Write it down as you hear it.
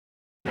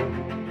Hi,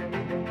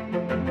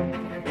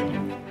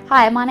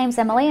 my name's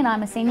Emily and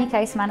I'm a Senior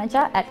Case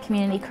Manager at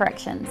Community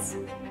Corrections.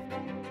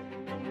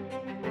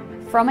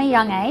 From a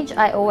young age,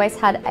 I always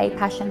had a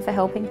passion for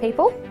helping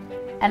people,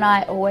 and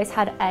I always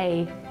had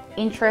a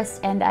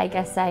interest and I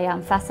guess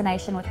a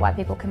fascination with why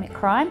people commit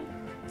crime.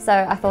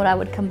 So I thought I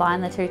would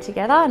combine the two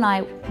together, and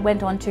I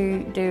went on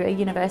to do a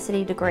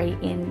university degree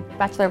in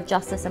Bachelor of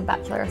Justice and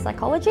Bachelor of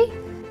Psychology.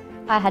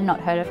 I had not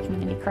heard of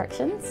Community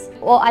Corrections.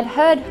 Well, I'd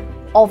heard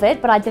of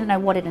it, but I didn't know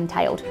what it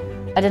entailed.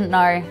 I didn't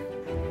know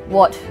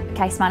what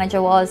case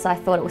manager was. I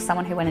thought it was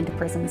someone who went into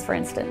prisons, for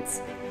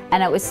instance.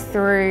 And it was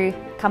through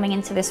coming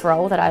into this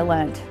role that I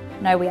learned,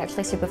 no, we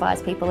actually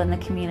supervise people in the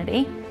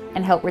community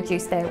and help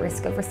reduce their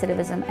risk of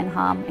recidivism and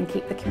harm and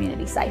keep the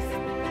community safe.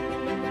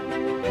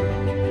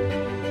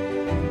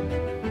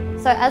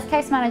 So as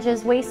case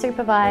managers, we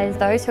supervise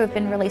those who have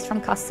been released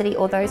from custody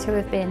or those who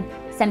have been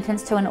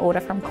sentenced to an order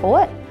from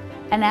court.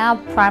 And our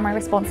primary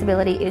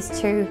responsibility is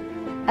to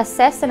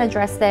assess and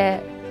address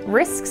their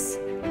risks,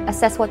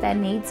 assess what their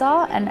needs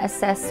are, and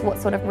assess what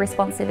sort of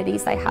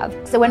responsivities they have.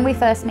 So when we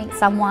first meet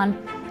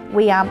someone,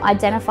 we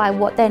identify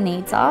what their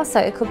needs are. So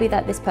it could be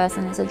that this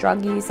person is a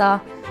drug user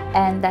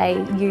and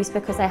they use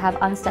because they have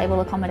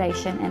unstable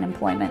accommodation and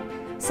employment.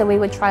 So we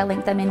would try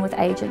link them in with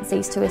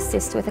agencies to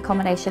assist with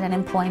accommodation and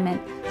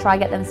employment, try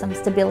get them some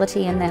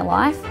stability in their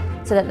life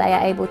so that they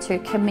are able to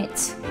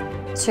commit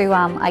to,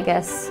 I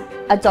guess,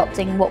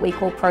 adopting what we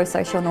call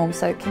pro-social norms,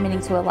 so committing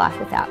to a life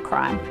without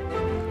crime.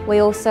 We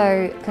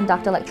also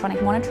conduct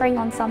electronic monitoring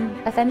on some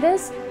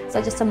offenders,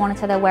 so just to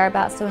monitor their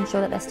whereabouts to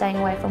ensure that they're staying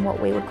away from what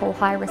we would call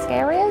high-risk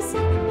areas.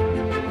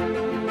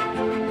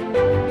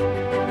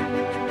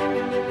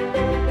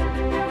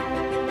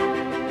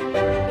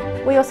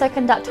 We also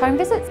conduct home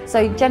visits,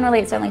 so generally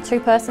it's only two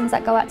persons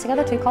that go out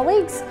together, two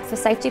colleagues, for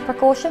safety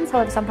precautions.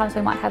 However, sometimes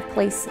we might have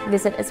police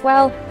visit as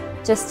well,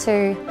 just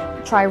to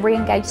try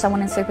re-engage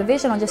someone in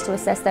supervision or just to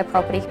assess their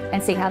property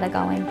and see how they're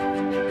going.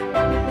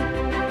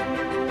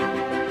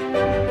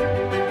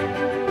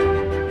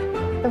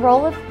 The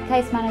role of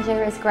case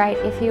manager is great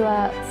if you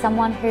are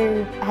someone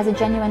who has a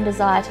genuine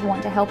desire to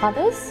want to help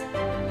others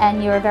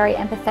and you're a very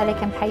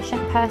empathetic and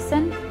patient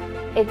person.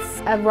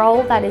 It's a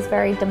role that is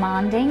very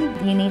demanding.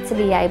 You need to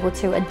be able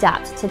to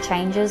adapt to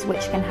changes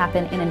which can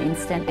happen in an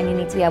instant, and you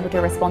need to be able to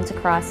respond to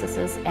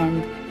crises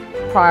and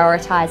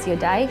prioritise your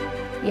day.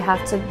 You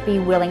have to be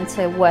willing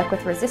to work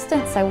with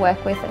resistance, so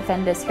work with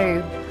offenders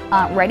who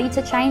aren't ready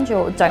to change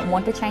or don't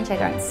want to change, they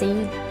don't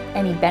see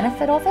any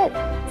benefit of it.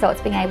 So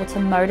it's being able to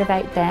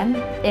motivate them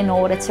in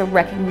order to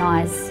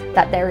recognise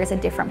that there is a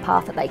different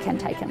path that they can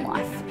take in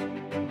life.